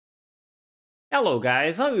Hello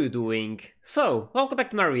guys, how are you doing? So, welcome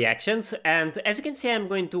back to my reactions, and as you can see I'm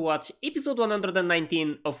going to watch episode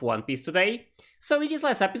 119 of One Piece today. So in this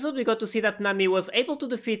last episode we got to see that Nami was able to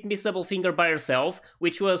defeat Miss Doublefinger by herself,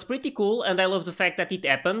 which was pretty cool, and I love the fact that it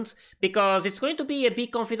happened, because it's going to be a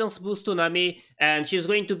big confidence boost to Nami, and she's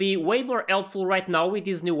going to be way more helpful right now with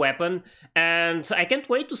this new weapon, and I can't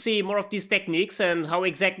wait to see more of these techniques and how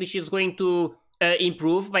exactly she's going to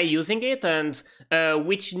improve by using it, and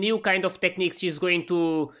which new kind of techniques she's going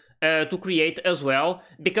to create as well,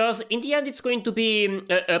 because in the end it's going to be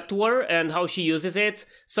up to her and how she uses it.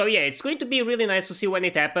 So yeah, it's going to be really nice to see when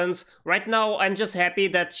it happens. Right now I'm just happy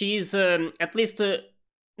that she's at least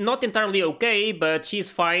not entirely okay, but she's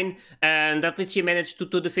fine, and at least she managed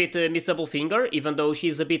to defeat Miss Doublefinger, even though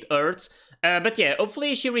she's a bit hurt. But yeah,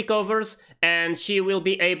 hopefully she recovers and she will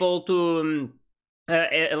be able to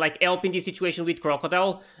like help in this situation with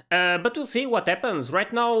Crocodile, but we'll see what happens.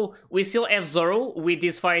 Right now we still have Zoro with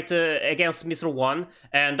this fight against Mr. One,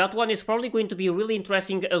 and that one is probably going to be really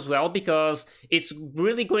interesting as well, because it's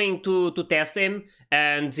really going to test him,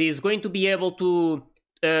 and he's going to be able to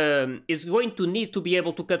is going to need to be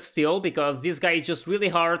able to cut steel, because this guy is just really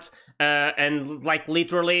hard, and like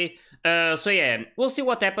literally. So yeah, we'll see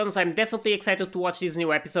what happens. I'm definitely excited to watch this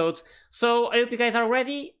new episode. So I hope you guys are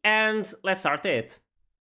ready, and let's start it.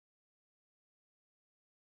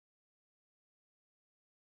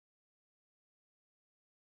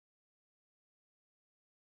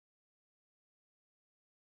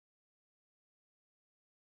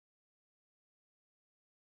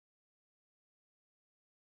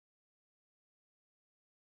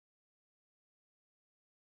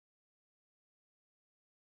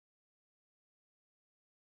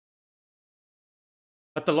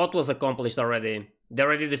 But a lot was accomplished already. They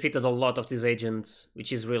already defeated a lot of these agents,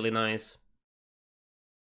 which is really nice.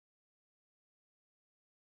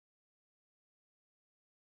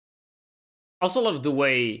 Also love the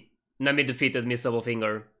way Nami defeated Miss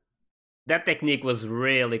Doublefinger. That technique was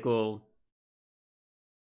really cool.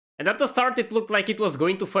 And at the start it looked like it was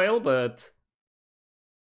going to fail, but...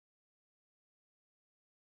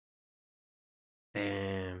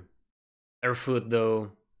 Damn. Her foot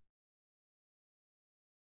though.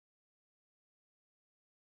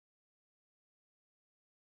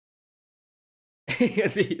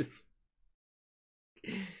 It is.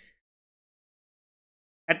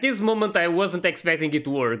 At this moment I wasn't expecting it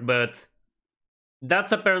to work, but...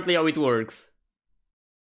 That's apparently how it works.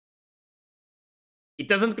 It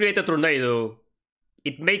doesn't create a tornado.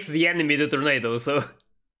 It makes the enemy the tornado, so...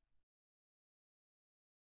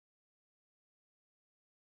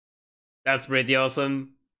 That's pretty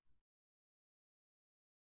awesome.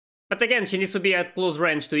 But again, she needs to be at close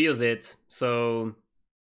range to use it, so...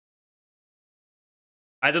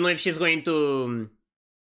 I don't know if she's going to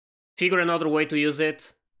figure another way to use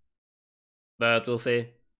it, but we'll see.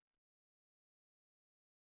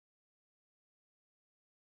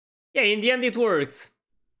 Yeah, in the end it worked.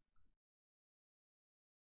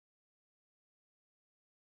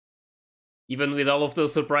 Even with all of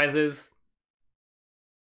those surprises.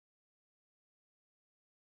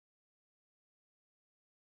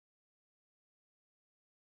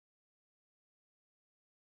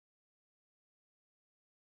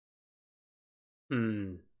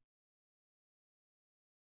 Hmm.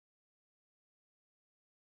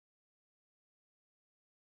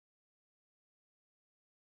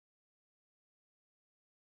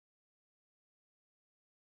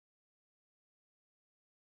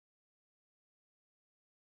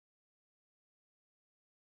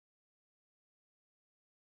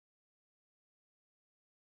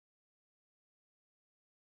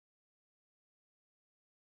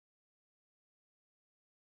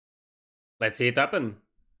 Let's see it happen.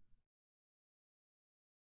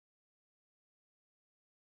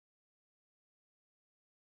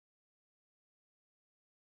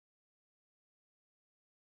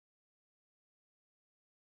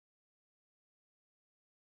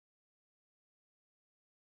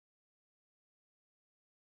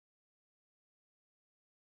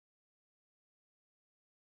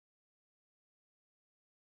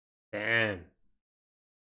 Damn.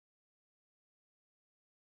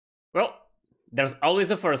 Well, there's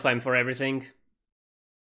always a first time for everything.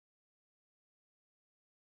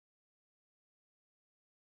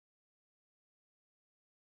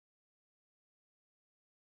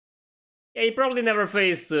 Yeah, he probably never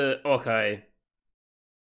faced Okai.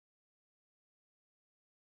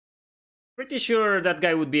 Pretty sure that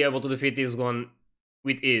guy would be able to defeat this one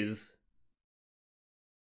with ease.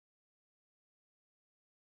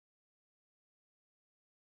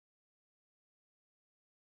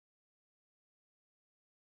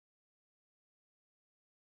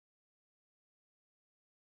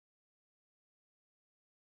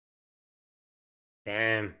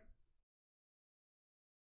 Damn.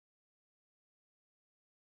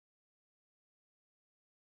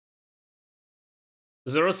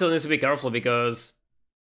 Zoro still needs to be careful because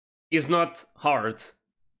he's not hard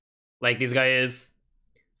like this guy is,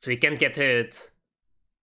 so he can't get hit.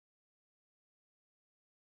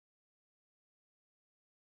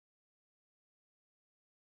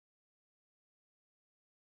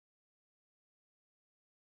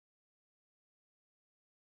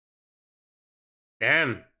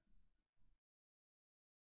 Damn.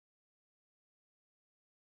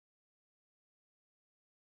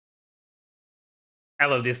 I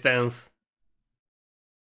love this stance.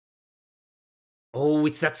 Oh,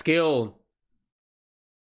 it's that skill.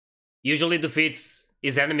 Usually defeats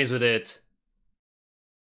his enemies with it.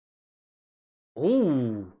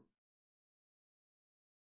 Ooh.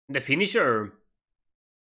 The finisher.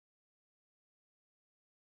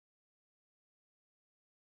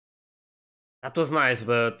 That was nice,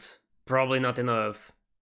 but probably not enough.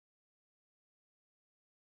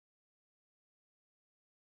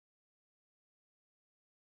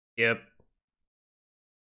 Yep.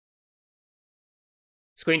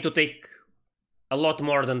 It's going to take a lot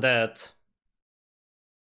more than that.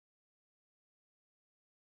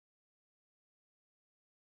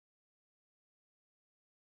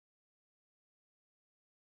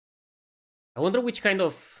 I wonder which kind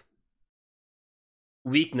of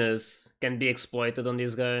weakness can be exploited on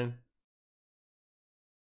this guy.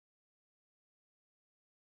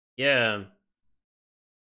 Yeah.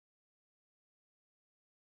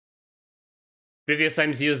 Previous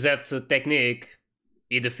times used that technique,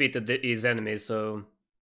 he defeated his enemies, so...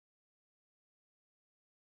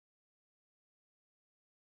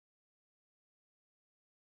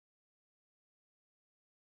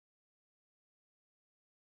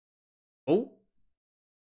 Oh?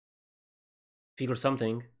 Figure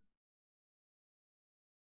something.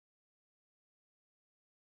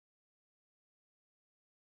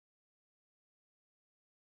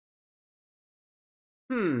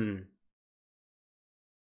 Hmm.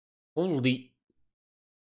 Holy...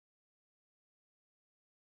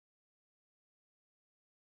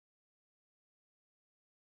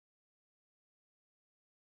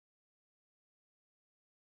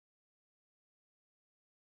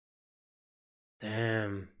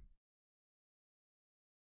 Damn.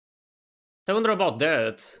 I wonder about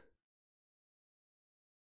that.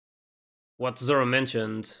 What Zoro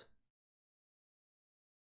mentioned.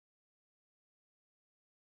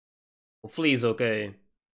 Hopefully he's okay.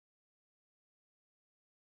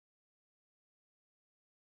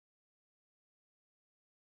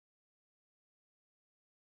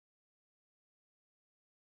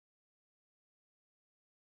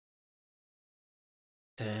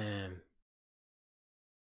 Damn.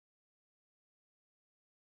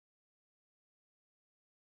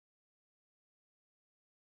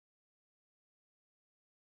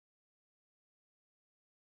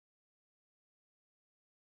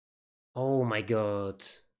 Oh my god.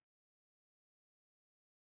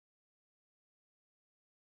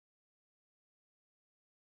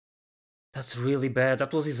 That's really bad.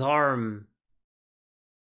 That was his arm.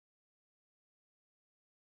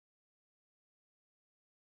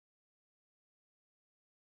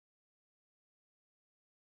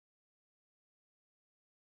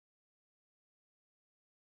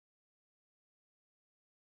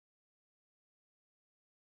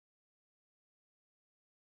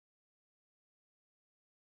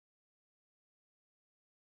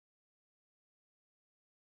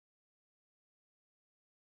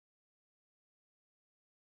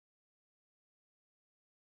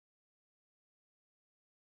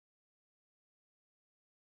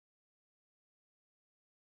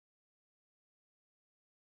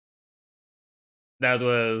 That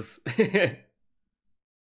was...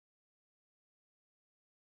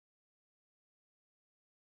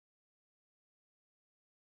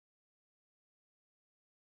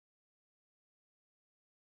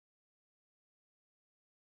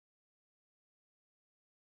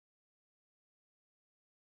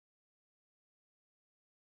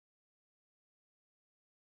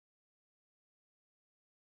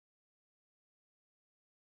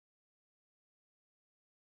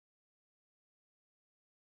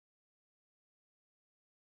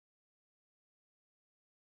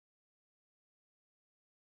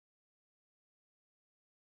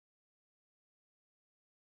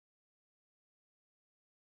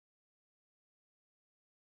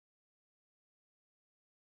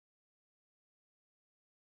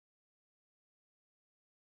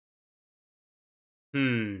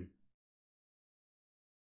 Hmm.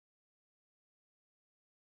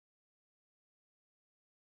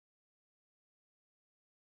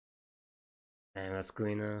 Damn, that's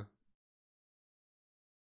Kuina.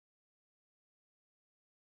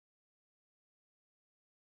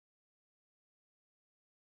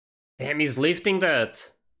 Damn, he's lifting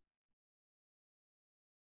that.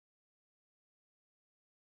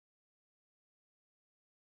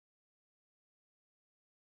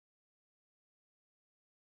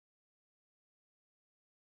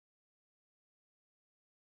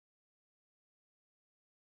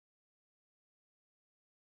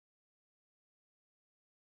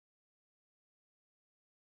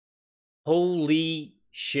 Holy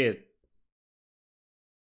shit.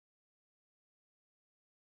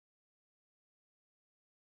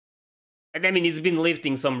 And I mean, he's been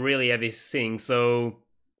lifting some really heavy things, so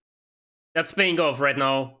that's paying off right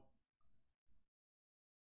now.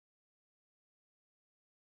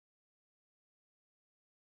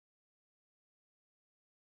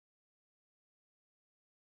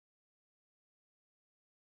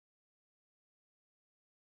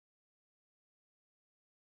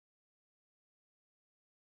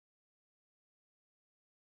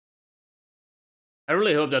 I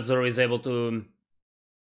really hope that Zoro is able to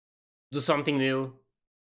do something new.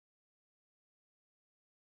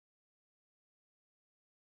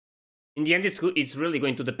 In the end, it's really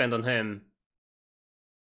going to depend on him.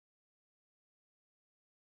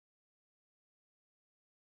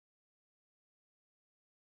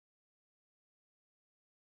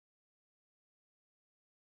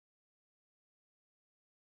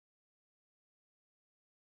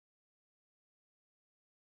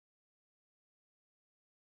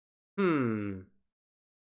 Hmm.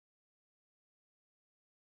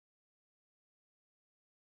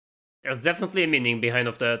 There's definitely a meaning behind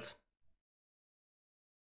of that.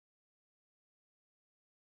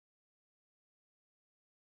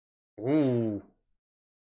 Ooh.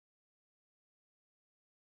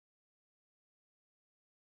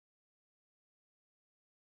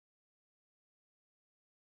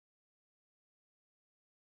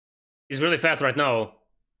 He's really fast right now.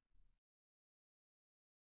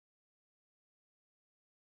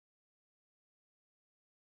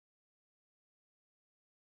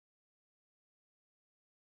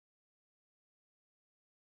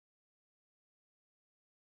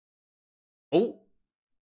 Oh.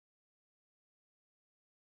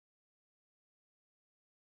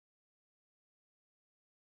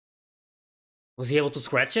 Was he able to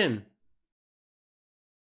scratch him?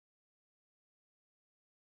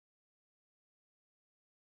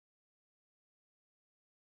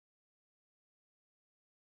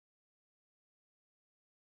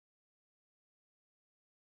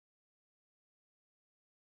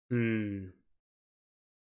 Hmm.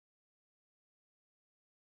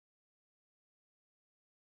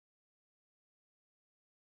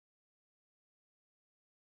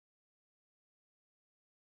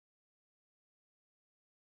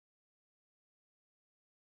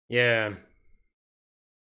 Yeah.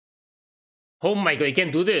 Oh my god, he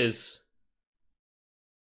can do this.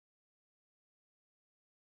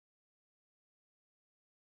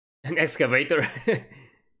 An excavator.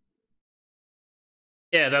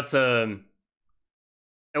 Yeah, that's a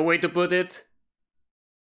way to put it.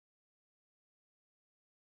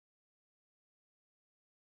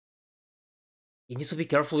 He needs to be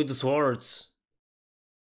careful with the swords.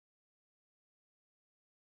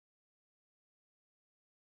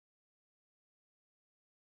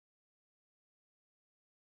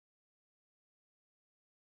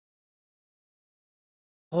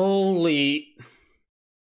 Holy.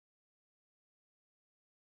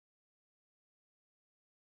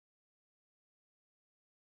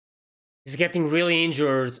 He's getting really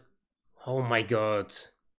injured. Oh my god.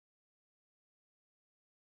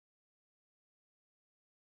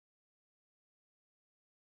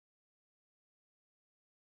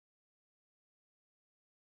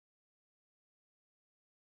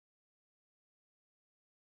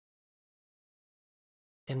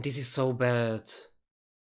 Damn, this is so bad.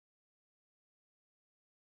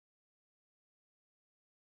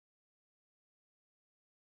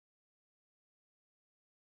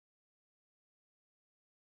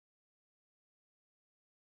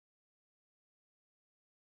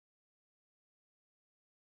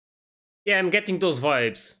 Yeah, I'm getting those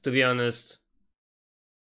vibes, to be honest.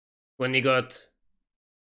 When he got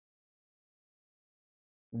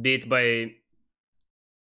beat by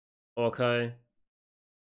Hawkeye.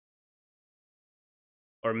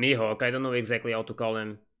 Or Mihawk, I don't know exactly how to call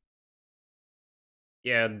him.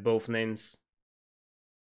 Yeah, both names.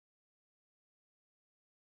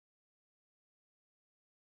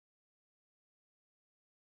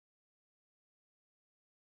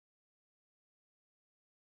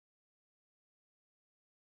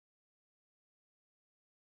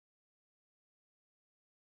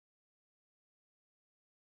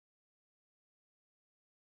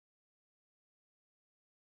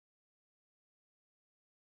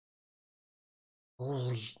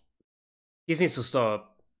 Holy... This needs to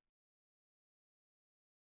stop.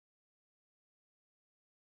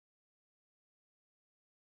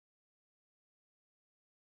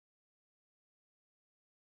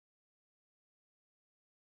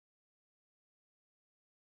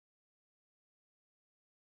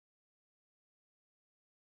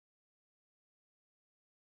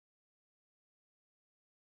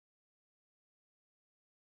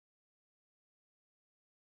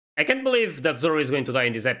 I can't believe that Zoro is going to die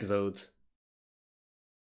in this episode.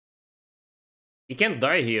 He can't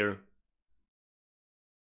die here.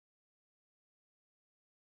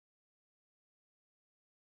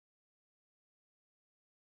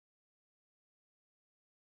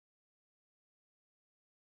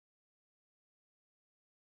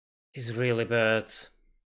 He's really bad.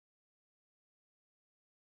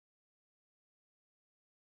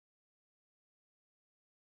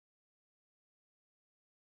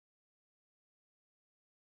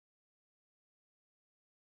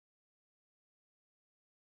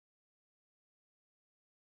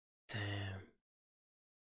 Damn.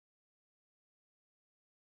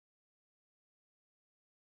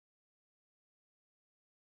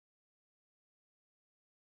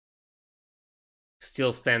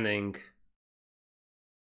 Still standing.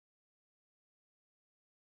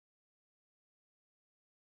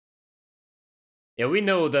 Yeah, we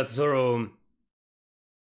know that Zoro...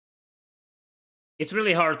 It's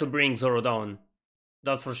really hard to bring Zoro down.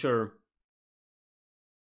 That's for sure.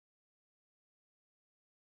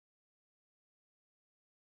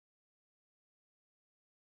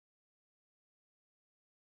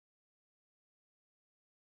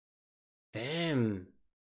 Damn.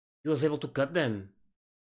 He was able to cut them.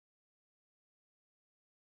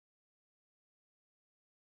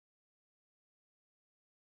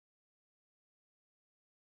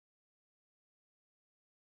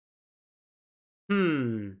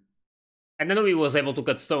 Hmm. I don't know he was able to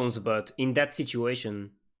cut stones, but in that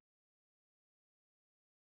situation...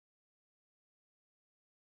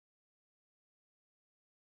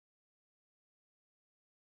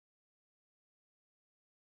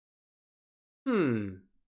 Hmm.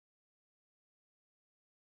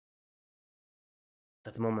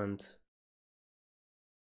 That moment.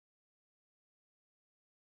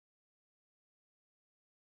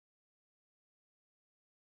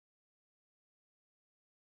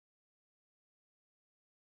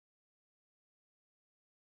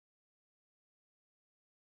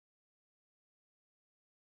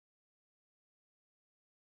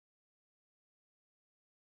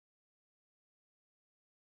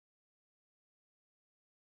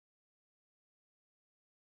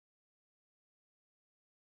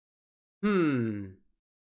 Hmm.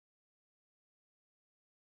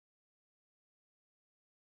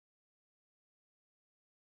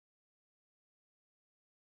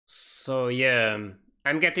 So yeah,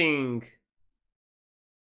 I'm getting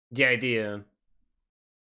the idea.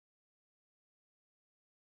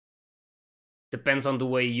 Depends on the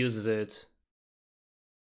way he uses it.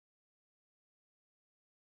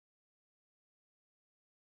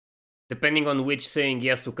 Depending on which thing he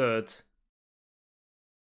has to cut.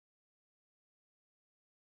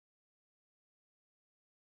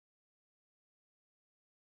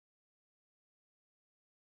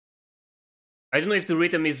 I don't know if the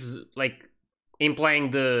rhythm is like implying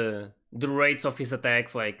the rates of his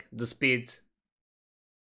attacks, like the speed.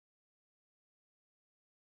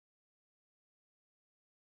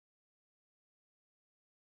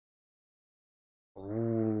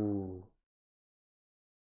 Ooh.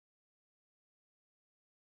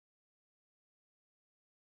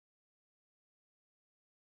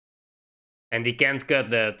 And he can't cut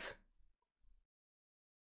that.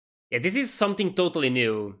 Yeah, this is something totally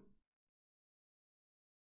new.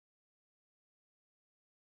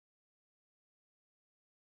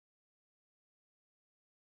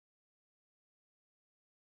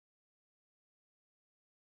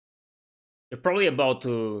 You're probably about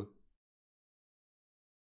to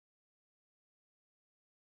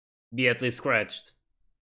be at least scratched.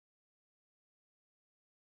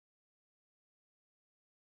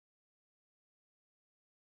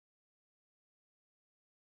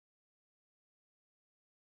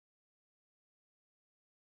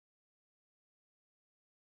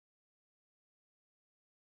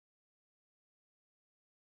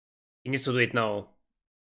 He needs to do it now.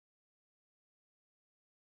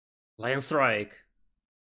 Lion Strike.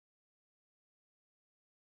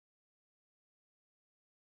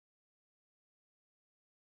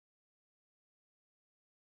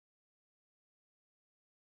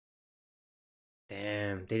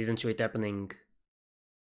 Damn, they didn't show it happening.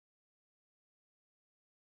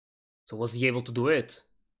 So was he able to do it?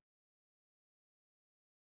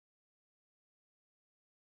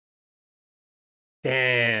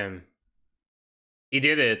 Damn. He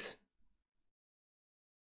did it.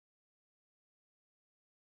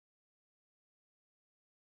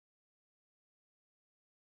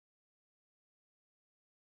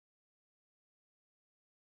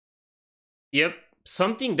 Yep,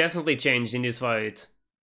 something definitely changed in this fight.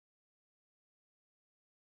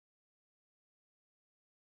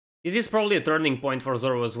 This is probably a turning point for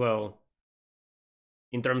Zoro as well,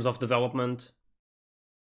 in terms of development.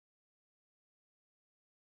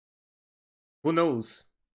 Who knows?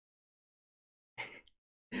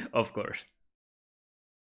 Of course.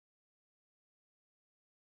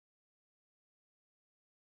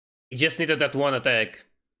 He just needed that one attack.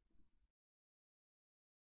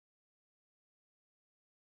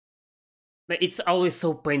 It's always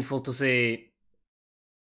so painful to see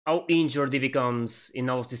how injured he becomes in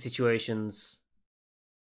all of these situations.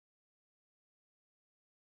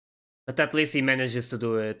 But at least he manages to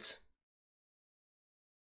do it.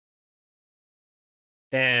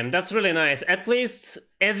 Damn, that's really nice. At least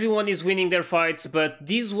everyone is winning their fights, but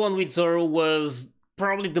this one with Zoro was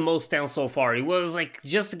probably the most tense so far. He was like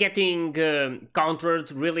just getting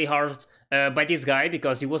countered really hard by this guy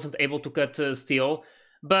because he wasn't able to cut steel.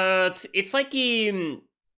 But it's like he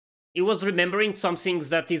was remembering some things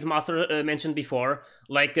that his master mentioned before,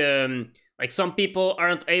 like some people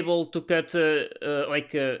aren't able to cut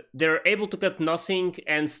they're able to cut nothing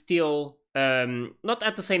and still not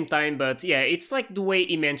at the same time, but yeah, it's like the way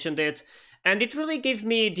he mentioned it, and it really gave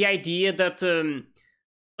me the idea that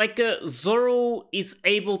Zoro is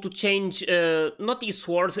able to change not his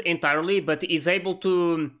swords entirely, but is able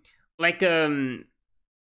to like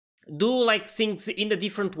do like things in a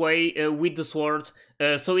different way with the sword,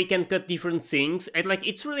 so he can cut different things. And like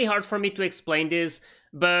it's really hard for me to explain this,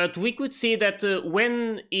 but we could see that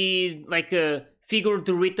when he figured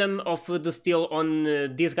the rhythm of the steel on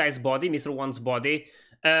this guy's body, Mr. One's body,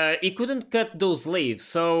 he couldn't cut those leaves.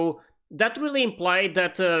 So that really implied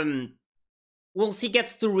that once he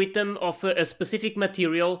gets the rhythm of a specific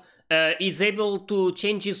material, he's able to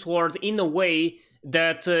change his sword in a way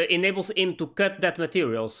that enables him to cut that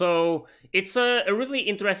material. So it's a really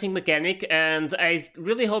interesting mechanic, and I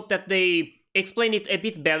really hope that they explain it a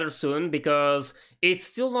bit better soon, because it's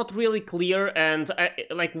still not really clear. And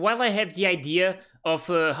while I have the idea of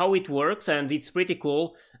how it works and it's pretty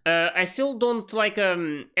cool, I still don't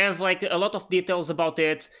have a lot of details about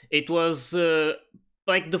it. It was the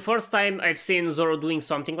first time I've seen Zoro doing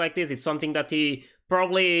something like this. It's something that he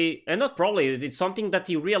it's something that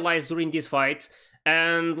he realized during this fight.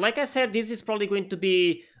 And like I said, this is probably going to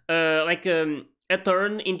be a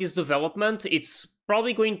turn in this development. It's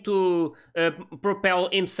probably going to propel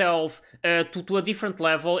himself to a different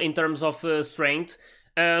level in terms of strength.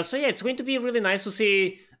 So yeah, it's going to be really nice to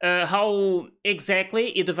see how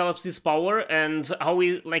exactly he develops this power, and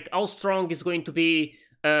how strong is going to be,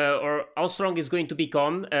 or how strong is going to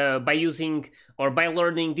become by using or by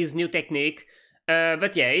learning this new technique.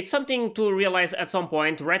 But yeah, it's something to realize at some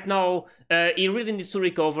point. Right now, he really needs to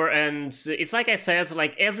recover, and it's like I said,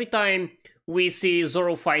 like every time we see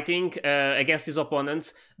Zoro fighting against his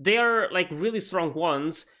opponents, they are like really strong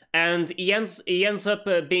ones, and he ends up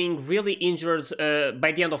being really injured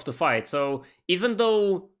by the end of the fight. So even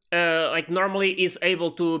though normally he's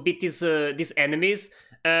able to beat these enemies,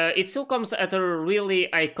 it still comes at a really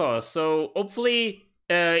high cost. So hopefully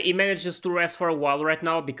he manages to rest for a while right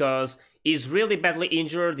now, because he's really badly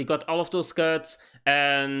injured. He got all of those cuts,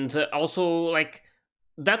 and also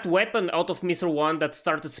that weapon out of Mr. One that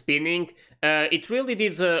started spinning, it really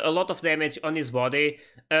did a lot of damage on his body.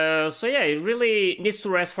 So yeah, he really needs to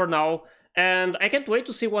rest for now, and I can't wait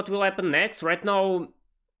to see what will happen next. Right now,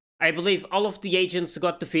 I believe all of the agents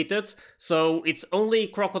got defeated, so it's only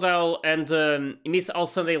Crocodile and Miss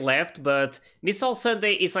Alsunday left, but Miss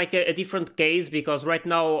Alsunday is like a different case, because right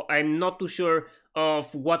now I'm not too sure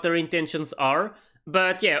of what their intentions are.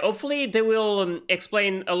 But yeah, hopefully they will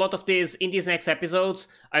explain a lot of this in these next episodes.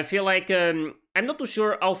 I feel like I'm not too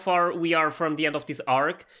sure how far we are from the end of this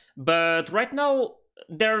arc, but right now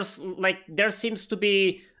there seems to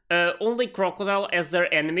be only Crocodile as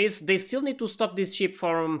their enemies. They still need to stop this ship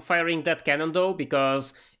from firing that cannon though,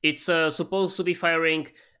 because it's supposed to be firing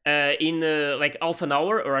in half an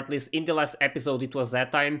hour, or at least in the last episode it was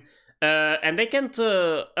that time. And they can't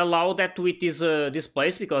allow that to hit this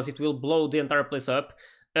place, because it will blow the entire place up.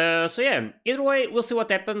 So yeah, either way, we'll see what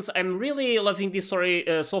happens. I'm really loving this story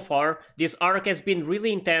so far. This arc has been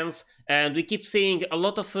really intense, and we keep seeing a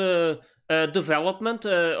lot of development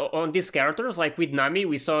on these characters. Like with Nami,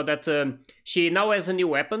 we saw that she now has a new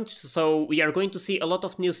weapon, so we are going to see a lot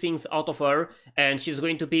of new things out of her, and she's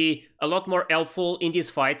going to be a lot more helpful in these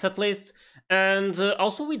fights at least. And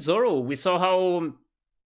also with Zoro, we saw how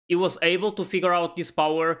he was able to figure out this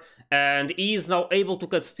power, and he is now able to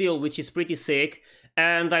cut steel, which is pretty sick.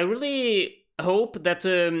 And I really hope that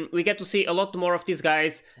we get to see a lot more of these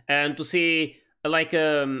guys, and to see like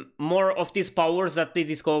more of these powers that they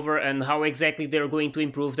discover and how exactly they're going to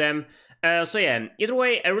improve them. So yeah, either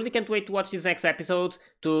way, I really can't wait to watch this next episode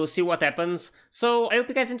to see what happens. So I hope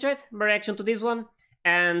you guys enjoyed my reaction to this one,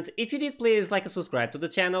 and if you did, please like and subscribe to the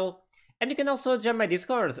channel. And you can also join my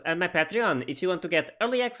Discord and my Patreon if you want to get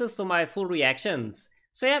early access to my full reactions.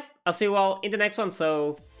 So yeah, I'll see you all in the next one,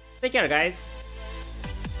 so take care guys!